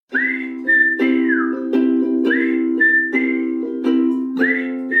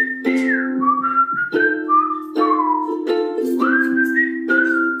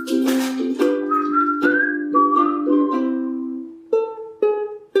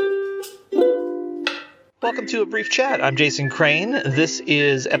Welcome to A Brief Chat. I'm Jason Crane. This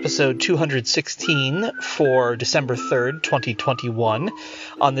is episode 216 for December 3rd, 2021.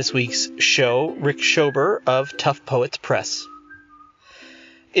 On this week's show, Rick Schober of Tough Poets Press.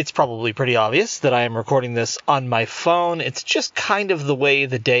 It's probably pretty obvious that I am recording this on my phone. It's just kind of the way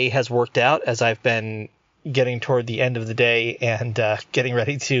the day has worked out as I've been getting toward the end of the day and getting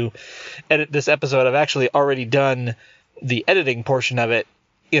ready to edit this episode. I've actually already done the editing portion of it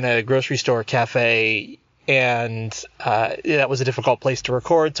in a grocery store cafe, and that was a difficult place to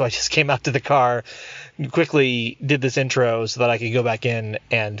record, so I just came out to the car, quickly did this intro so that I could go back in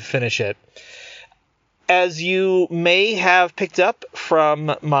and finish it. As you may have picked up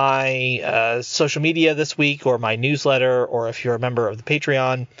from my social media this week, or my newsletter, or if you're a member of the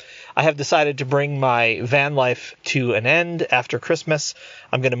Patreon, I have decided to bring my van life to an end after Christmas.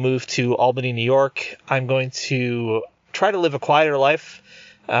 I'm going to move to Albany, New York. I'm going to try to live a quieter life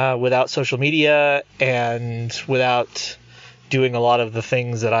without social media and without doing a lot of the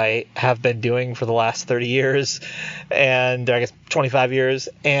things that I have been doing for the last 30 years, and I guess 25 years.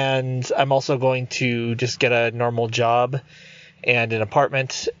 And I'm also going to just get a normal job and an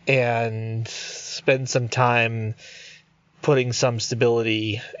apartment and spend some time putting some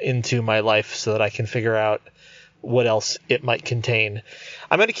stability into my life so that I can figure out what else it might contain.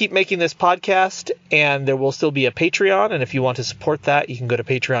 I'm going to keep making this podcast, and there will still be a Patreon, and if you want to support that, you can go to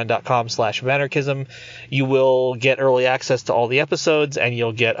patreon.com/vanarchism. You will get early access to all the episodes, and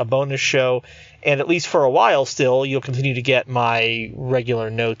you'll get a bonus show, and at least for a while still, you'll continue to get my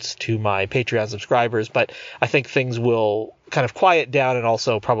regular notes to my Patreon subscribers, but I think things will kind of quiet down, and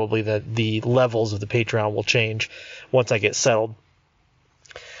also probably the levels of the Patreon will change once I get settled.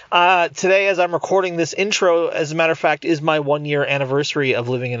 Today, as I'm recording this intro, as a matter of fact, is my 1-year anniversary of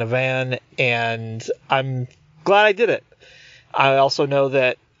living in a van, and I'm glad I did it. I also know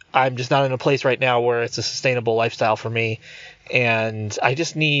that I'm just not in a place right now where it's a sustainable lifestyle for me, and I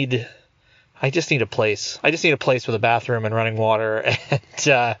just need a place. I just need a place with a bathroom and running water,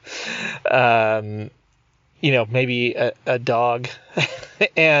 and maybe a dog.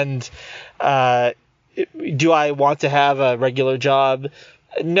 And do I want to have a regular job?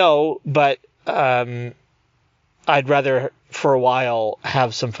 No, but I'd rather, for a while,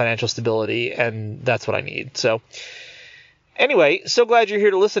 have some financial stability, and that's what I need. So anyway, so glad you're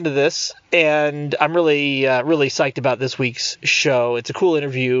here to listen to this, and I'm really psyched about this week's show. It's a cool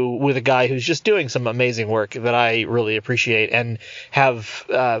interview with a guy who's just doing some amazing work that I really appreciate and have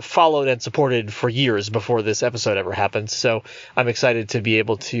followed and supported for years before this episode ever happened. So I'm excited to be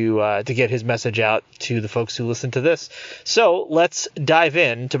able to get his message out to the folks who listen to this. So let's dive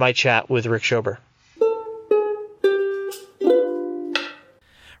into my chat with Rick Schober.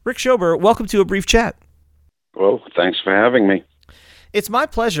 Rick Schober, welcome to A Brief Chat. Well, thanks for having me. It's my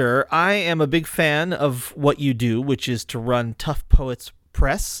pleasure. I am a big fan of what you do, which is to run Tough Poets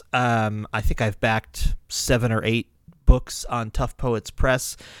Press. I think I've backed 7 or 8 books on Tough Poets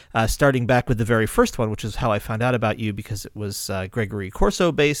Press, starting back with the very first one, which is how I found out about you, because it was Gregory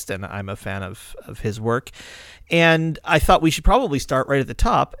Corso based, and I'm a fan of his work. And I thought we should probably start right at the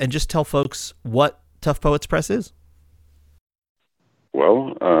top and just tell folks what Tough Poets Press is.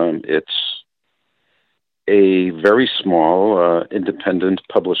 Well, it's a very small independent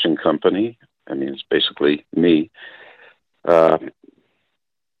publishing company. I mean, it's basically me. The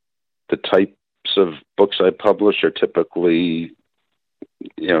types of books I publish are typically,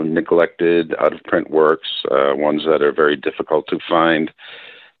 neglected, out-of-print works, ones that are very difficult to find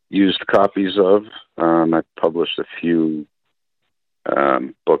used copies of. I published a few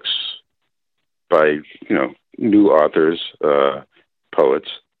books by, new authors, poets.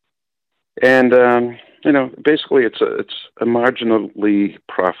 And, basically it's a marginally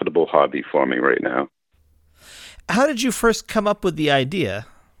profitable hobby for me right now. How did you first come up with the idea?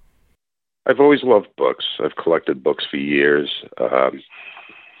 I've always loved books. I've collected books for years. I've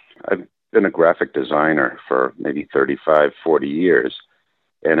been a graphic designer for maybe 35, 40 years,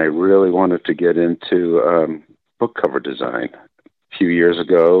 and I really wanted to get into book cover design. A few years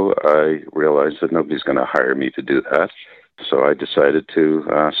ago, I realized that nobody's going to hire me to do that, so I decided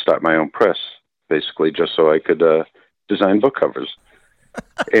to start my own press, basically just so I could design book covers.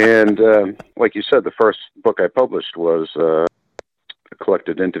 And like you said, the first book I published was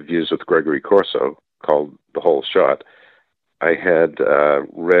collected interviews with Gregory Corso called The Whole Shot. I had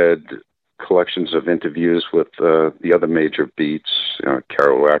read collections of interviews with the other major beats,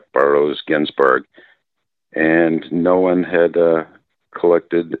 Kerouac, Burroughs, Ginsberg, and no one had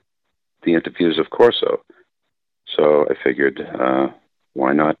collected the interviews of Corso. So I figured,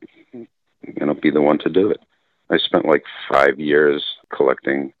 why not, be the one to do it? I spent like 5 years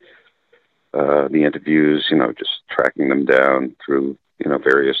collecting the interviews, just tracking them down through,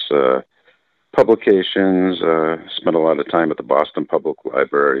 various publications, spent a lot of time at the Boston Public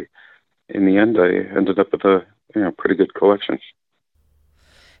Library. In the end, I ended up with a pretty good collection.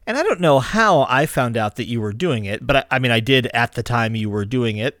 And I don't know how I found out that you were doing it, but I did at the time you were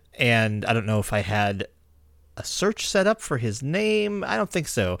doing it, and I don't know if I had a search set up for his name. I don't think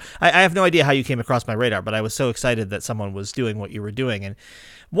so. I have no idea how you came across my radar, but I was so excited that someone was doing what you were doing. And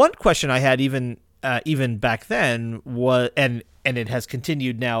one question I had even back then was, and it has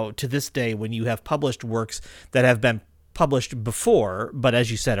continued now to this day, when you have published works that have been published before, but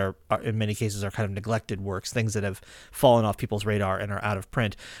as you said, are in many cases are kind of neglected works, things that have fallen off people's radar and are out of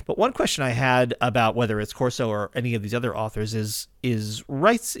print. But one question I had about whether it's Corso or any of these other authors is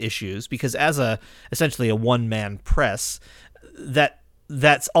rights issues, because as essentially a one-man press,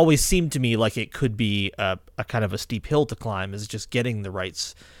 that's always seemed to me like it could be a kind of a steep hill to climb, is just getting the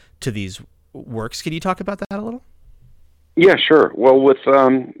rights to these works. Can you talk about that a little? Yeah, sure. Well, with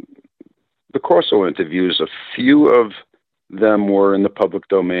the Corso interviews, a few of them were in the public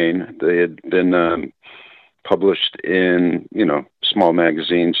domain. They had been published in, small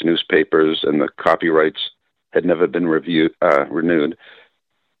magazines, newspapers, and the copyrights had never been renewed.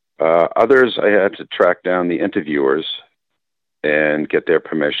 Others, I had to track down the interviewers and get their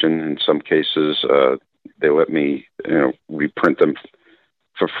permission. In some cases, they let me, reprint them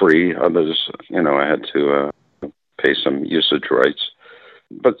for free. Others, I had to pay some usage rights.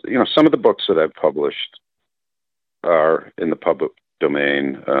 But, some of the books that I've published are in the public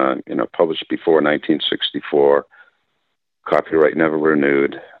domain, published before 1964, copyright never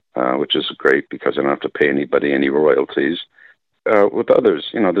renewed, which is great because I don't have to pay anybody any royalties. With others,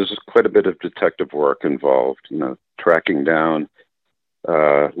 there's quite a bit of detective work involved, tracking down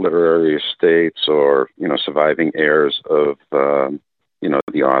literary estates or, surviving heirs of,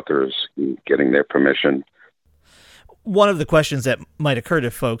 the authors, getting their permission. One of the questions that might occur to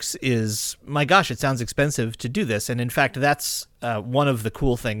folks is, my gosh, it sounds expensive to do this. And in fact, that's one of the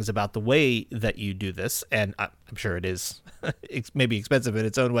cool things about the way that you do this. And I'm sure it is it's maybe expensive in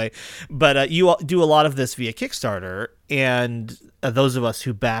its own way, but you do a lot of this via Kickstarter. And those of us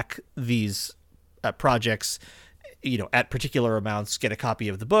who back these projects, at particular amounts, get a copy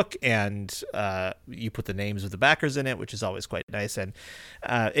of the book, and you put the names of the backers in it, which is always quite nice. And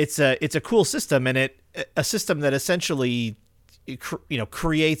it's a cool system, and a system that essentially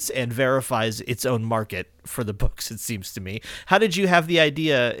creates and verifies its own market for the books, it seems to me. How did you have the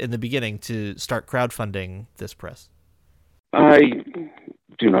idea in the beginning to start crowdfunding this press? I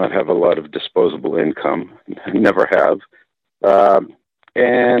do not have a lot of disposable income, never have,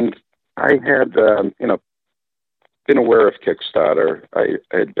 and I had been aware of Kickstarter. I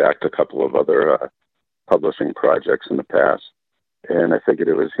had backed a couple of other publishing projects in the past, and I figured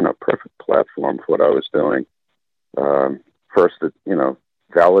it was, perfect platform for what I was doing. First, it,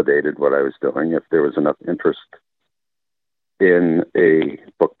 validated what I was doing. If there was enough interest in a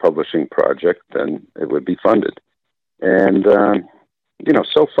book publishing project, then it would be funded. And,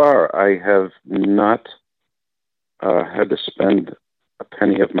 so far I have not had to spend a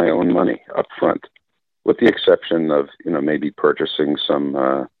penny of my own money up front, with the exception of, maybe purchasing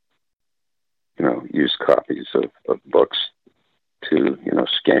some, used copies of books to,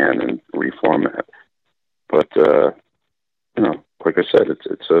 scan and reformat. But, like I said,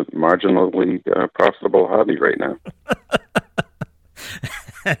 it's a marginally profitable hobby right now.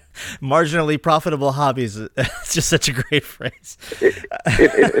 Marginally profitable hobbies. It's just such a great phrase.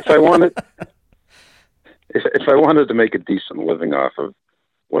 If I wanted to make a decent living off of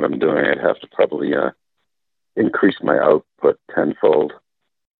what I'm doing, I'd have to probably increase my output tenfold.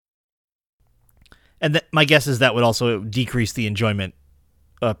 And my guess is that would also decrease the enjoyment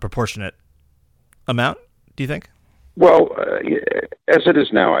proportionate amount, do you think? Well, as it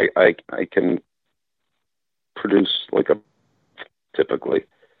is now, I can produce typically.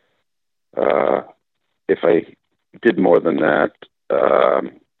 If I did more than that,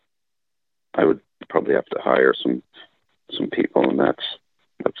 I would probably have to hire some people, and that's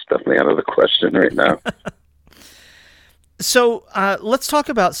definitely out of the question right now. So let's talk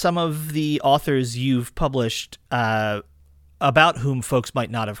about some of the authors you've published about whom folks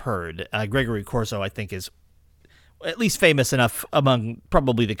might not have heard. Gregory Corso, I think, is at least famous enough among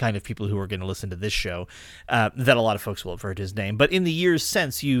probably the kind of people who are going to listen to this show that a lot of folks will have heard his name. But in the years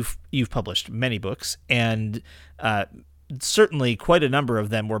since, you've published many books, and certainly quite a number of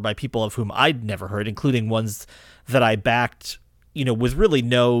them were by people of whom I'd never heard, including ones that I backed, with really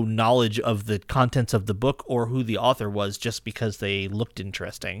no knowledge of the contents of the book or who the author was, just because they looked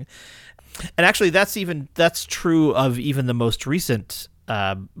interesting. And actually, that's true of even the most recent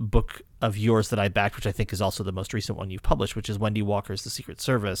book of yours that I backed, which I think is also the most recent one you've published, which is Wendy Walker's The Secret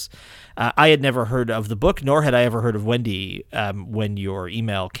Service. I had never heard of the book, nor had I ever heard of Wendy when your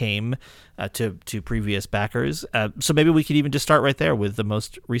email came to previous backers. So maybe we could even just start right there with the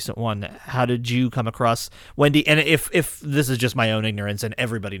most recent one. How did you come across Wendy? And if this is just my own ignorance and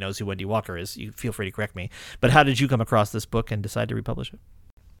everybody knows who Wendy Walker is, you feel free to correct me. But how did you come across this book and decide to republish it?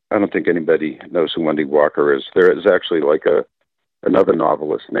 I don't think anybody knows who Wendy Walker is. There is actually another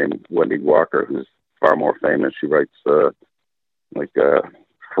novelist named Wendy Walker who's far more famous. She writes thrillers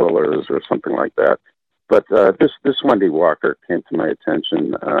or something like that. But this Wendy Walker came to my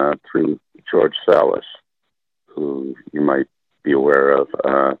attention through George Salas, who you might be aware of.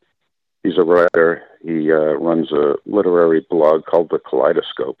 He's a writer. He runs a literary blog called The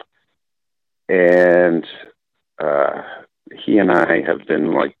Kaleidoscope. And he and I have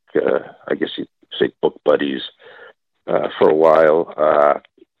been I guess you'd say book buddies for a while.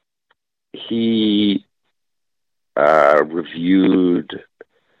 He reviewed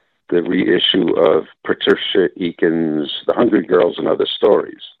the reissue of Patricia Eakin's The Hungry Girls and Other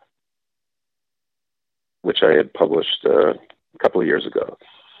Stories, which I had published a couple of years ago.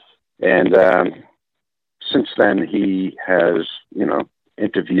 And since then, he has,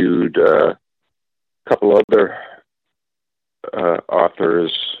 interviewed a couple other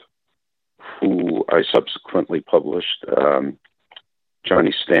authors who I subsequently published,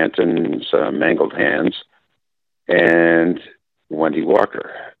 Johnny Stanton's Mangled Hands, and Wendy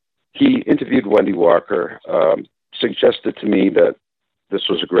Walker. He interviewed Wendy Walker, suggested to me that this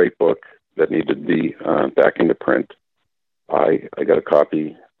was a great book that needed to be back into print. I got a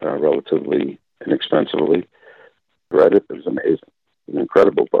copy relatively inexpensively, read it. It was amazing. An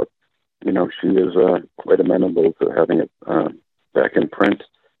incredible book. She was quite amenable to having it back in print.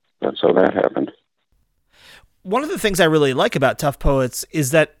 That's how that happened. One of the things I really like about Tough Poets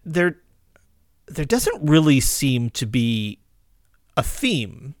is that there doesn't really seem to be a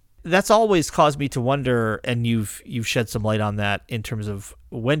theme. That's always caused me to wonder, and you've shed some light on that in terms of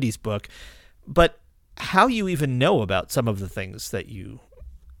Wendy's book, but how you even know about some of the things that you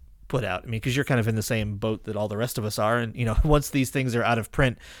put out. I mean, because you're kind of in the same boat that all the rest of us are, and once these things are out of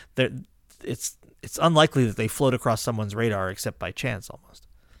print, it's unlikely that they float across someone's radar except by chance almost.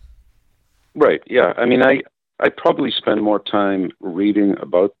 Right. Yeah. I mean, I probably spend more time reading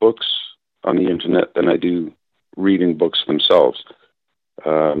about books on the internet than I do reading books themselves.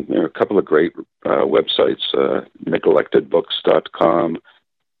 There are a couple of great websites, neglectedbooks.com.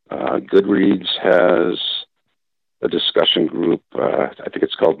 Goodreads has a discussion group. I think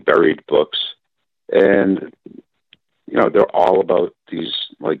it's called Buried Books. And, they're all about these,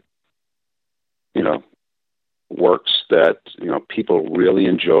 works that, people really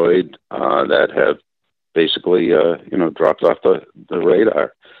enjoyed that have basically, dropped off the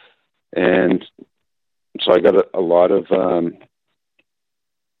radar. And so I got a lot of,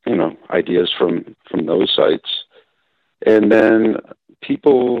 ideas from those sites. And then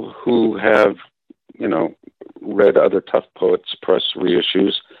people who have, read other Tough Poets Press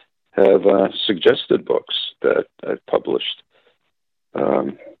reissues have suggested books that I've published.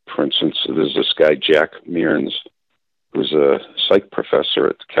 For instance, there's this guy, Jack Mearns, who's a psych professor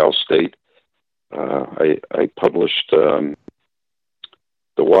at Cal State. I published The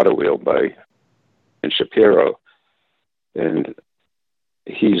Water Wheel by Ben Shapiro, and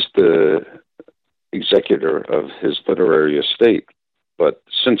he's the executor of his literary estate. But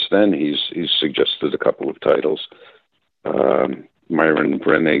since then, he's suggested a couple of titles. Myron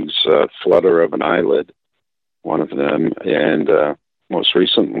Brennig's Flutter of an Eyelid, one of them, and most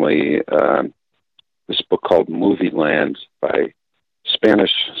recently, this book called Movie Land by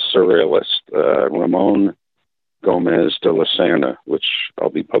Spanish surrealist Ramon Gomez de la Serna, which I'll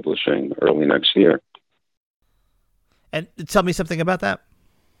be publishing early next year. And tell me something about that.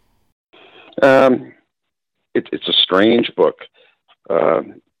 It's a strange book.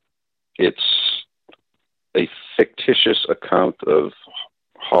 It's a fictitious account of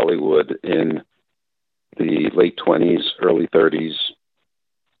Hollywood in the late 20s, early 30s,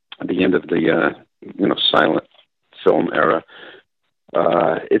 at the end of the silent film era.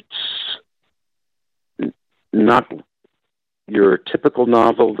 It's not your typical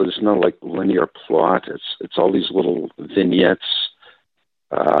novel. There's no linear plot. It's all these little vignettes.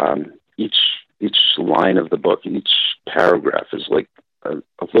 Each line of the book, each paragraph is like a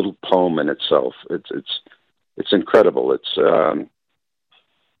little poem in itself. It's incredible.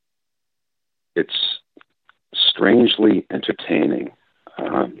 It's strangely entertaining.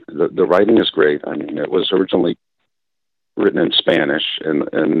 The writing is great. I mean, it was originally written in Spanish, and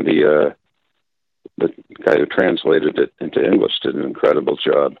the guy who translated it into English did an incredible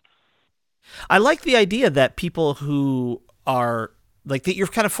job. I like the idea that people who are like that, you're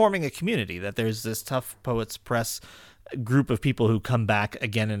kind of forming a community, that there's this Tough Poets Press group of people who come back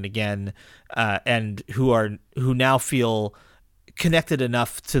again and again, and who now feel connected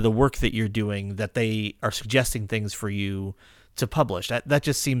enough to the work that you're doing that they are suggesting things for you to publish. That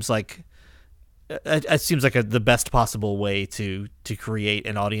just seems like the best possible way to create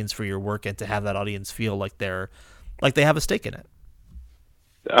an audience for your work, and to have that audience feel like they have a stake in it.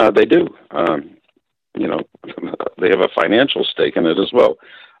 They do. They have a financial stake in it as well.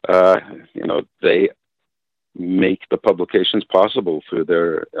 They make the publications possible through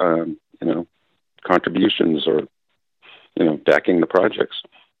their, contributions or, backing the projects.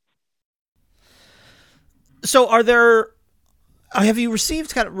 So have you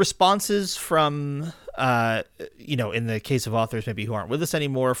received kind of responses from, in the case of authors maybe who aren't with us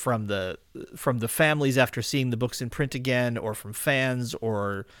anymore, from the families after seeing the books in print again, or from fans,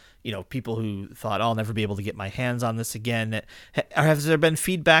 or, people who thought, I'll never be able to get my hands on this again? Has there been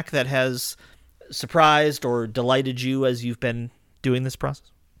feedback that has surprised or delighted you as you've been doing this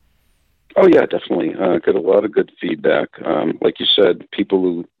process? Oh yeah, definitely. Got a lot of good feedback. Like you said, people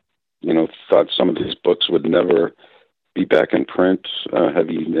who, thought some of these books would never be back in print, have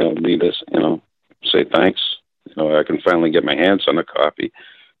emailed me to, say thanks. I can finally get my hands on a copy.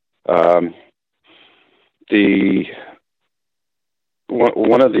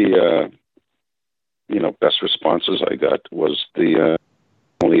 One of the best responses I got was the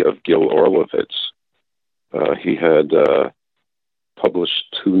only of Gil Orlovitz. He had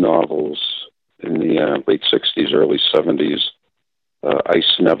published 2 novels in the late 60s, early 70s,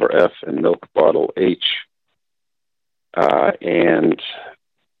 Ice Never F and Milk Bottle H. And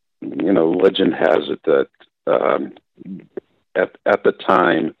legend has it that at the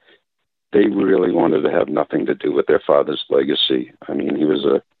time, they really wanted to have nothing to do with their father's legacy. I mean, he was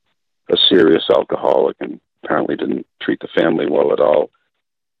a serious alcoholic and apparently didn't treat the family well at all.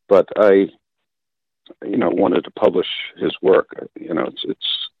 But I, wanted to publish his work. It's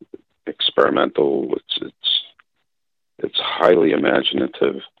experimental. It's highly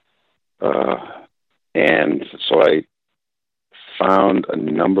imaginative. And so I found a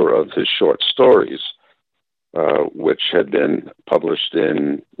number of his short stories, which had been published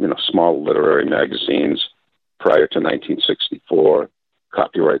in, small literary magazines prior to 1964.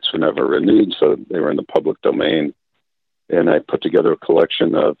 Copyrights were never renewed, so they were in the public domain. And I put together a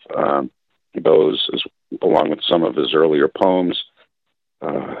collection of those, along with some of his earlier poems,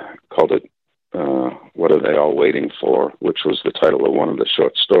 called it What Are They All Waiting For?, which was the title of one of the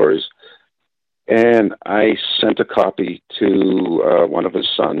short stories. And I sent a copy to one of his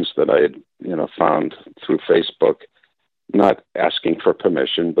sons that I had, found through Facebook, not asking for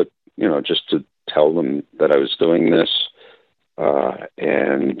permission, but, just to tell them that I was doing this,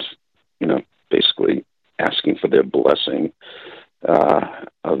 and, basically asking for their blessing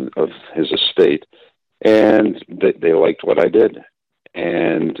of his estate. And they liked what I did.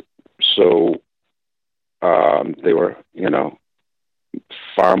 And so they were,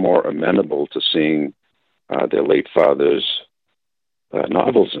 far more amenable to seeing their late father's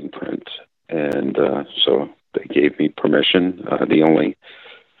novels in print. And so they gave me permission. The only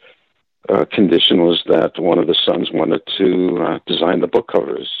condition was that one of the sons wanted to design the book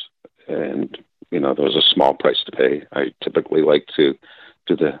covers. And, there was a small price to pay. I typically like to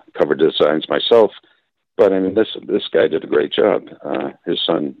do the cover designs myself. But, I mean, this guy did a great job, his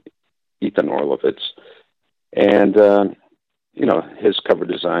son, Ethan Orlovitz. And, his cover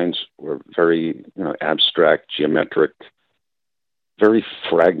designs were very, abstract, geometric, very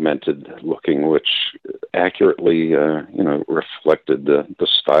fragmented looking, which accurately, reflected the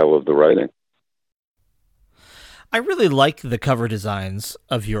style of the writing. I really like the cover designs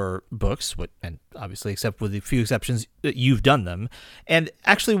of your books, and obviously, except with a few exceptions, you've done them. And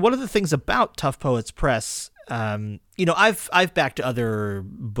actually, one of the things about Tough Poets Press, I've backed other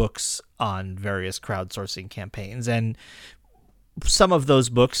books on various crowdsourcing campaigns, and some of those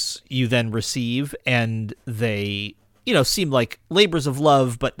books you then receive, and they, seem like labors of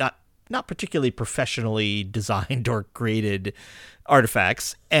love, but not particularly professionally designed or created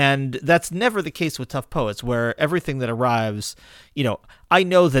artifacts. And that's never the case with Tough Poets, where everything that arrives, I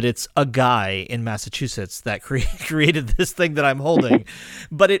know that it's a guy in Massachusetts that created this thing that I'm holding,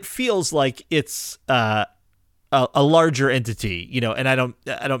 but it feels like it's a larger entity, and I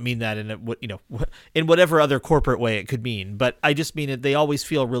don't mean that in whatever other corporate way it could mean, but I just mean it. They always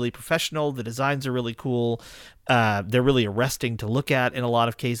feel really professional. The designs are really cool. They're really arresting to look at in a lot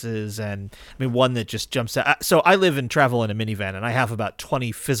of cases. And I mean, one that just jumps out. So I live and travel in a minivan, and I have about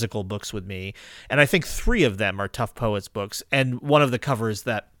 20 physical books with me. And I think 3 of them are Tough Poets books. And one of the covers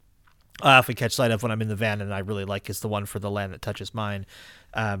that I often catch sight of when I'm in the van, and I really like is the one for The Land That Touches Mine,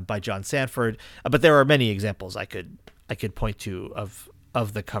 by John Sanford. But there are many examples I could point to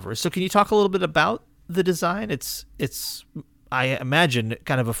of the covers. So can you talk a little bit about the design? It's I imagine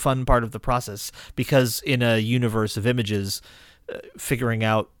kind of a fun part of the process, because in a universe of images, figuring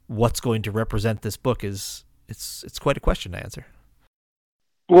out what's going to represent this book it's quite a question to answer.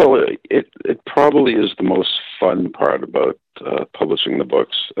 Well, it probably is the most fun part about publishing the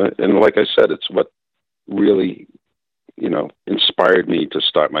books, and like I said, it's what really, inspired me to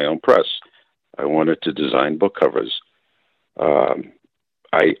start my own press. I wanted to design book covers.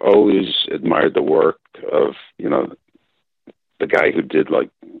 I always admired the work of, the guy who did like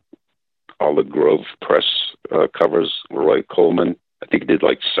all the Grove Press covers, Roy Coleman. I think he did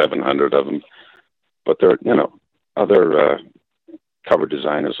like 700 of them. But there are, other cover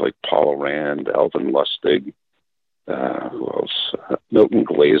designers like Paula Rand, Alvin Lustig, who else? Milton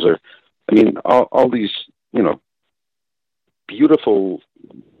Glaser. I mean, all these, beautiful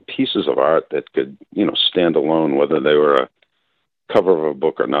pieces of art that could, stand alone, whether they were a cover of a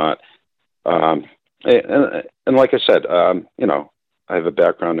book or not. And like I said, I have a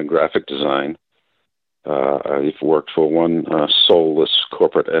background in graphic design. I've worked for one soulless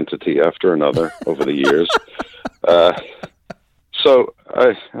corporate entity after another over the years. So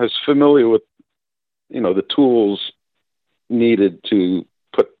I was familiar with, the tools needed to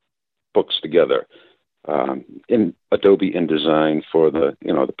put books together. In Adobe InDesign for the,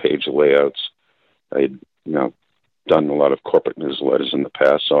 the page layouts. I'd, done a lot of corporate newsletters in the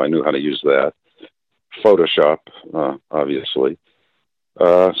past, so I knew how to use that. Photoshop, obviously.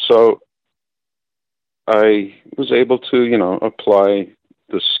 So I was able to, apply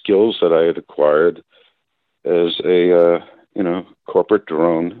the skills that I had acquired as a, corporate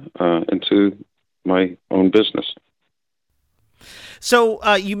drone into my own business. So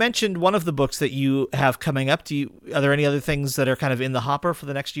you mentioned one of the books that you have coming up. Are there any other things that are kind of in the hopper for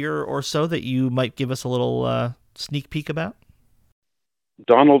the next year or so that you might give us a little sneak peek about?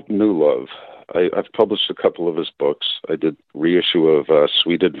 Donald Newlove. I've published a couple of his books. I did reissue of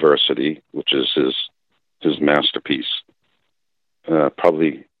Sweet Adversity, which is his masterpiece.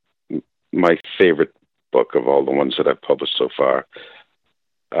 Probably my favorite book of all the ones that I've published so far.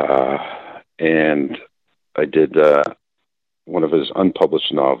 And I did one of his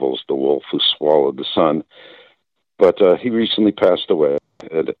unpublished novels, The Wolf Who Swallowed the Sun. But he recently passed away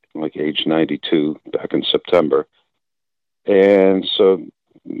at like age 92 back in September. And so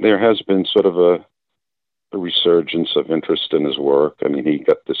there has been sort of a resurgence of interest in his work. I mean, he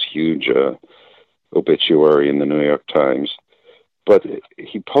got this huge obituary in the New York Times. But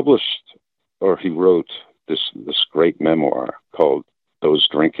he wrote this great memoir called Those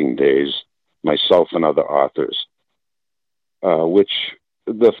Drinking Days, Myself and Other Authors, which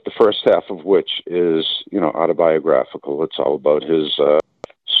the first half of which is, autobiographical. It's all about his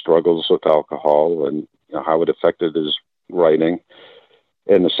struggles with alcohol and how it affected his writing.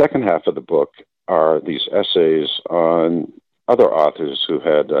 And the second half of the book are these essays on other authors who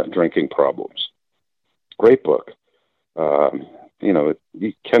had drinking problems. Great book.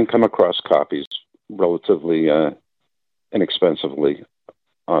 You can come across copies relatively inexpensively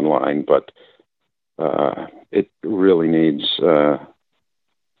online, but it really needs a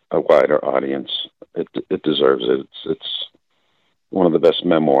wider audience. It deserves it. It's one of the best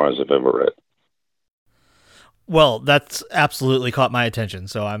memoirs I've ever read. Well, that's absolutely caught my attention,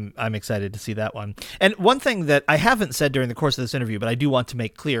 so I'm excited to see that one. And one thing that I haven't said during the course of this interview, but I do want to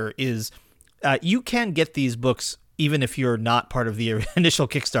make clear, is you can get these books even if you're not part of the initial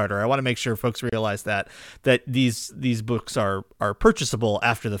Kickstarter. I want to make sure folks realize that these books are purchasable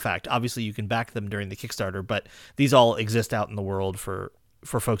after the fact. Obviously, you can back them during the Kickstarter, but these all exist out in the world for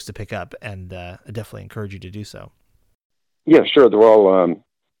folks to pick up, and I definitely encourage you to do so. Yeah, sure. They're all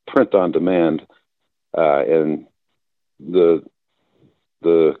print on demand, and the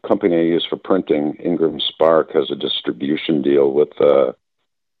company I use for printing, Ingram Spark, has a distribution deal with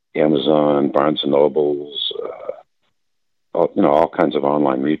Amazon, Barnes and Nobles, all kinds of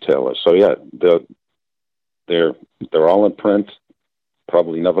online retailers. So yeah, they're all in print.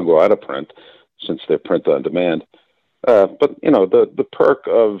 Probably never go out of print since they're print on demand. But the perk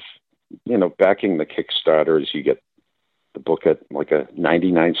of backing the Kickstarter is you get the book at like a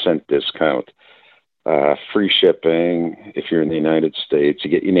 99-cent discount, free shipping if you're in the United States.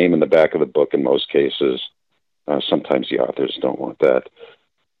 You get your name in the back of the book in most cases. Sometimes the authors don't want that,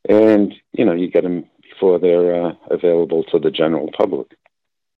 and you get them before they're available to the general public.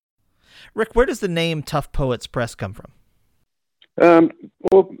 Rick, where does the name Tough Poets Press come from?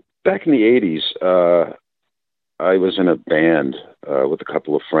 Well, back in the 80s, I was in a band with a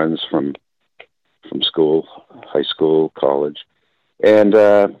couple of friends from school, high school, college, and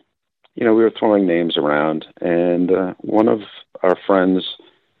we were throwing names around, and one of our friends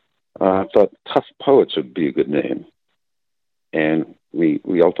thought Tough Poets would be a good name, and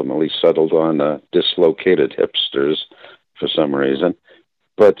we ultimately settled on Dislocated Hipsters for some reason.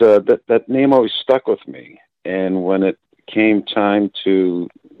 But that name always stuck with me, and when it came time to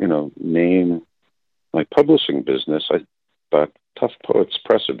name my publishing business, I thought Tough Poets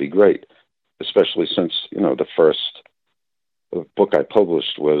Press would be great, especially since the first book I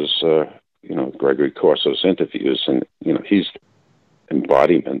published was Gregory Corso's Interviews, and he's the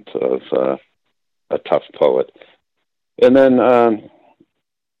embodiment of a tough poet. And then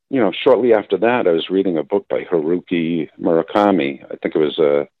shortly after that, I was reading a book by Haruki Murakami. I think it was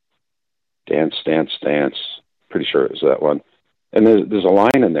Dance, Dance, Dance. Pretty sure it was that one. And there's a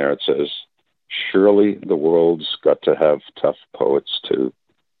line in there. It says, "Surely the world's got to have tough poets too."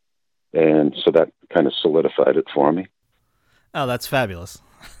 And so that kind of solidified it for me. Oh, that's fabulous.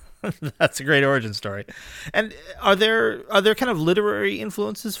 That's a great origin story. And are there kind of literary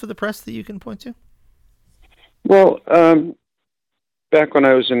influences for the press that you can point to? Well, back when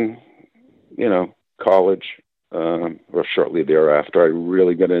I was in, college, or shortly thereafter, I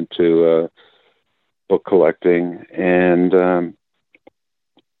really got into book collecting, and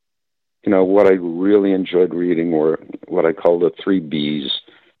what I really enjoyed reading were what I call the 3 Bs,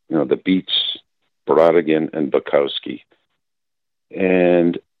 the Beats, Brodigan, and Bukowski.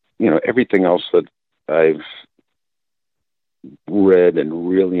 And, everything else that I've read and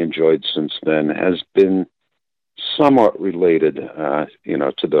really enjoyed since then has been somewhat related,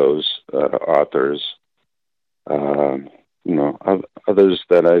 to those authors. Others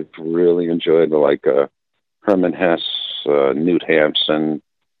that I've really enjoyed, like Herman Hesse, Newt Hampson,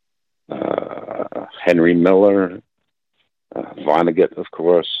 Henry Miller, Vonnegut, of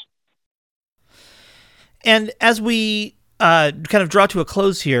course. And as we kind of draw to a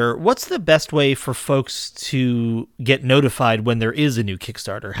close here, what's the best way for folks to get notified when there is a new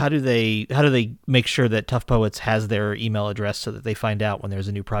Kickstarter? How do they make sure that Tough Poets has their email address so that they find out when there's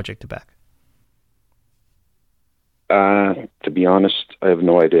a new project to back? To be honest, I have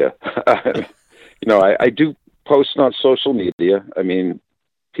no idea. I do post on social media. I mean,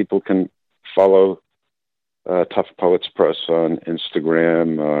 people can follow Tough Poets Press on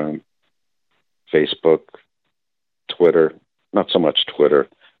Instagram, Facebook, Twitter. Not so much Twitter.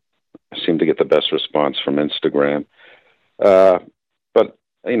 I seem to get the best response from Instagram. But,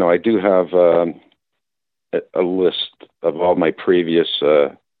 I do have a list of all my previous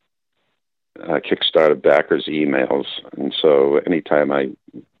Kickstarter backers' emails. And so anytime I,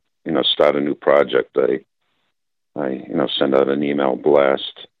 start a new project, I send out an email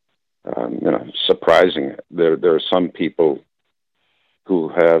blast. Surprising. There are some people who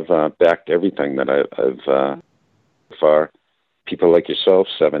have backed everything that I've far. People like yourself,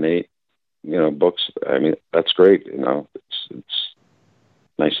 7, 8, books. I mean, that's great. It's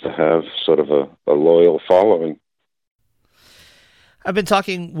nice to have sort of a loyal following. I've been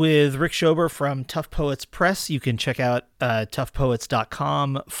talking with Rick Schober from Tough Poets Press. You can check out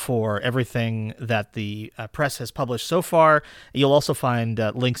toughpoets.com for everything that the press has published so far. You'll also find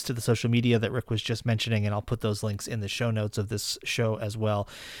links to the social media that Rick was just mentioning, and I'll put those links in the show notes of this show as well.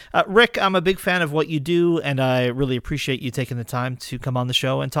 Rick, I'm a big fan of what you do, and I really appreciate you taking the time to come on the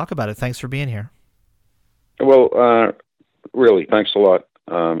show and talk about it. Thanks for being here. Well, really, thanks a lot.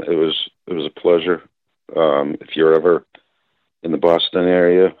 It was a pleasure. If you're ever in the Boston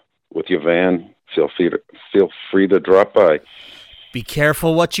area with your van, feel free to drop by. Be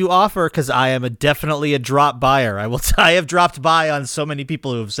careful what you offer, because I am definitely a drop buyer. I have dropped by on so many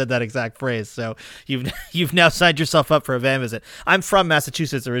people who have said that exact phrase. So you've now signed yourself up for a van visit. I'm from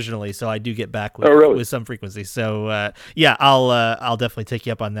Massachusetts originally, so I do get back with some frequency. So I'll definitely take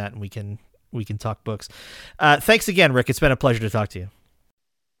you up on that, and we can talk books. Thanks again, Rick. It's been a pleasure to talk to you.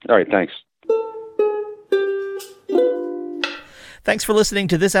 All right, thanks. Thanks for listening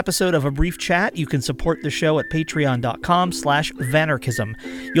to this episode of A Brief Chat. You can support the show at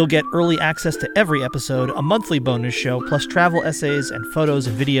patreon.com/vanarchism. You'll get early access to every episode, a monthly bonus show, plus travel essays and photos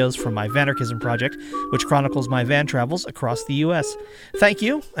and videos from my Vanarchism project, which chronicles my van travels across the U.S. Thank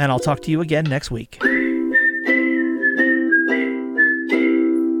you, and I'll talk to you again next week.